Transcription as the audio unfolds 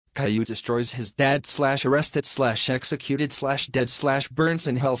Caillou destroys his dad / arrested / executed / dead / burns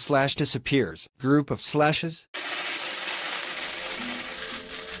in hell / disappears. Group of slashes.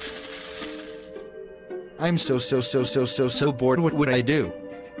 I'm so bored. What would I do?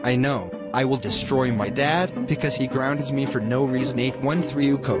 I know, I will destroy my dad, because he grounds me for no reason.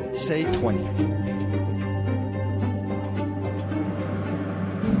 813 UCO, say 20.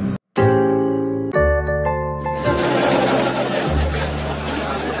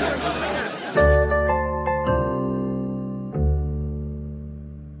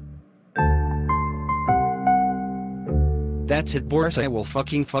 That's it, Boris. I will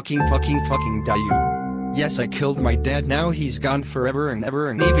fucking die you. Yes, I killed my dad. Now he's gone forever and ever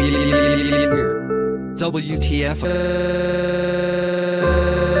and ever. WTF?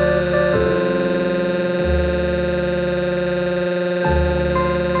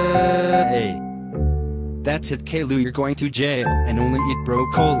 Hey. That's it, Caillou. You're going to jail and only eat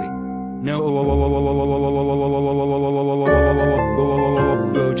broccoli. No.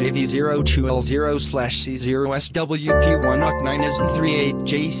 JV02L0/C0SWP1OC9 isn't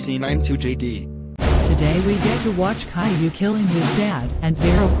 38JC92JD. Today we get to watch Caillou killing his dad and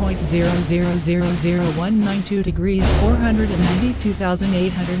 0.0000192 degrees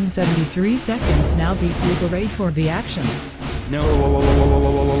 492,873 seconds. Now be prepared for the action. No.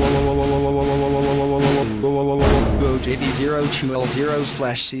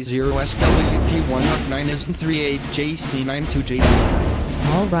 JV02L0/C0SWP1OC9 isn't 38JC92JD.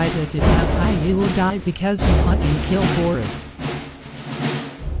 Alright, that's it. Now Caillou will die because he fucking killed Boris.